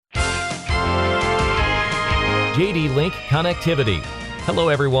JD Link Connectivity. Hello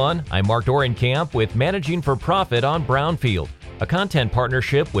everyone, I'm Mark Dorenkamp with Managing for Profit on Brownfield, a content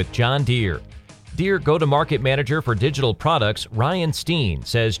partnership with John Deere. Deere Go-to-Market Manager for Digital Products Ryan Steen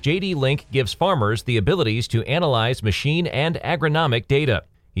says JD Link gives farmers the abilities to analyze machine and agronomic data.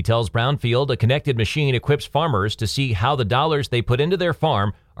 He tells Brownfield a connected machine equips farmers to see how the dollars they put into their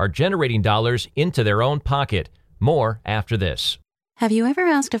farm are generating dollars into their own pocket. More after this. Have you ever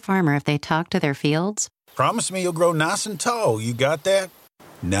asked a farmer if they talk to their fields? Promise me you'll grow nice and tall. You got that?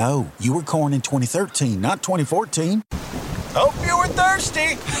 No, you were corn in 2013, not 2014. Hope you were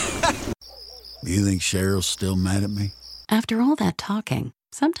thirsty. You think Cheryl's still mad at me? After all that talking,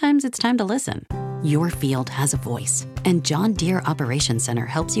 sometimes it's time to listen. Your field has a voice, and John Deere Operations Center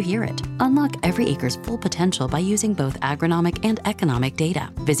helps you hear it. Unlock every acre's full potential by using both agronomic and economic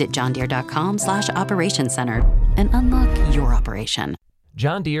data. Visit johndeere.com/operations center and unlock your operation.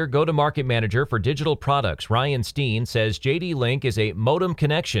 John Deere Go-to-Market Manager for Digital Products Ryan Steen says JD Link is a modem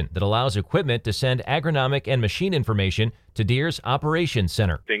connection that allows equipment to send agronomic and machine information to Deere's Operations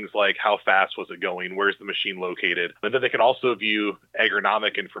Center. Things like how fast was it going, where's the machine located, and then they can also view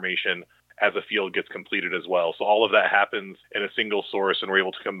agronomic information as a field gets completed as well. So all of that happens in a single source, and we're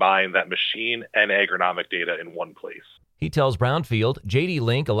able to combine that machine and agronomic data in one place. He tells Brownfield JD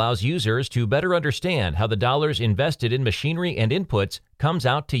Link allows users to better understand how the dollars invested in machinery and inputs comes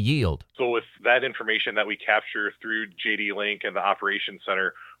out to yield. So with that information that we capture through JD Link and the Operations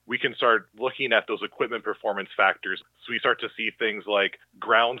Center, we can start looking at those equipment performance factors. So we start to see things like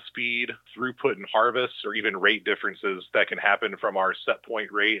ground speed, throughput and harvest, or even rate differences that can happen from our set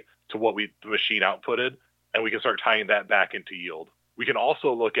point rate to what the machine outputted, and we can start tying that back into yield. We can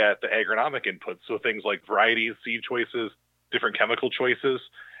also look at the agronomic inputs, so things like varieties, seed choices, different chemical choices,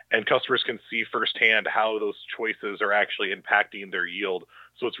 and customers can see firsthand how those choices are actually impacting their yield.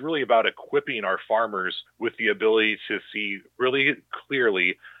 So it's really about equipping our farmers with the ability to see really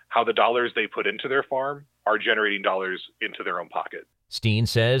clearly how the dollars they put into their farm are generating dollars into their own pocket. Steen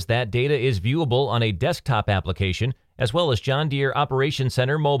says that data is viewable on a desktop application as well as John Deere Operations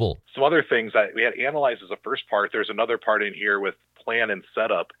Center mobile. Some other things that we had analyzed as a first part, there's another part in here with plan and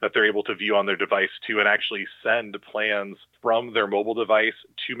setup that they're able to view on their device too, and actually send plans from their mobile device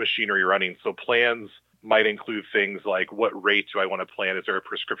to machinery running. So plans might include things like what rate do I want to plan? Is there a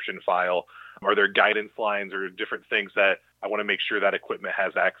prescription file? Are there guidance lines or different things that I want to make sure that equipment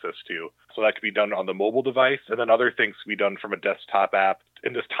has access to? So that could be done on the mobile device, and then other things can be done from a desktop app.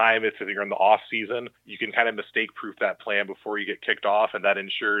 In this time, if you're in the off season, you can kind of mistake-proof that plan before you get kicked off, and that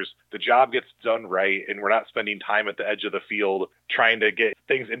ensures the job gets done right, and we're not spending time at the edge of the field trying to get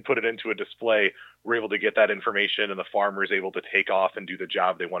things inputted into a display. We're able to get that information, and the farmer is able to take off and do the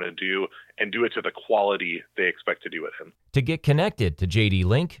job they want to do, and do it to the quality they expect to do it in. To get connected to JD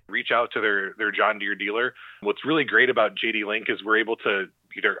Link, reach out to their John Deere dealer. What's really great about JD Link is we're able to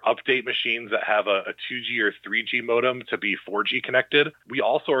either update machines that have a 2G or 3G modem to be 4G connected. We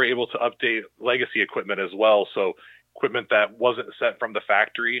also are able to update legacy equipment as well. So equipment that wasn't sent from the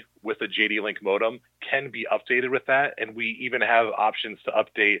factory with a JD Link modem can be updated with that. And we even have options to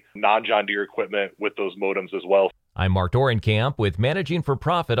update non-John Deere equipment with those modems as well. I'm Mark Dorenkamp with Managing for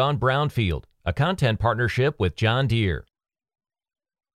Profit on Brownfield, a content partnership with John Deere.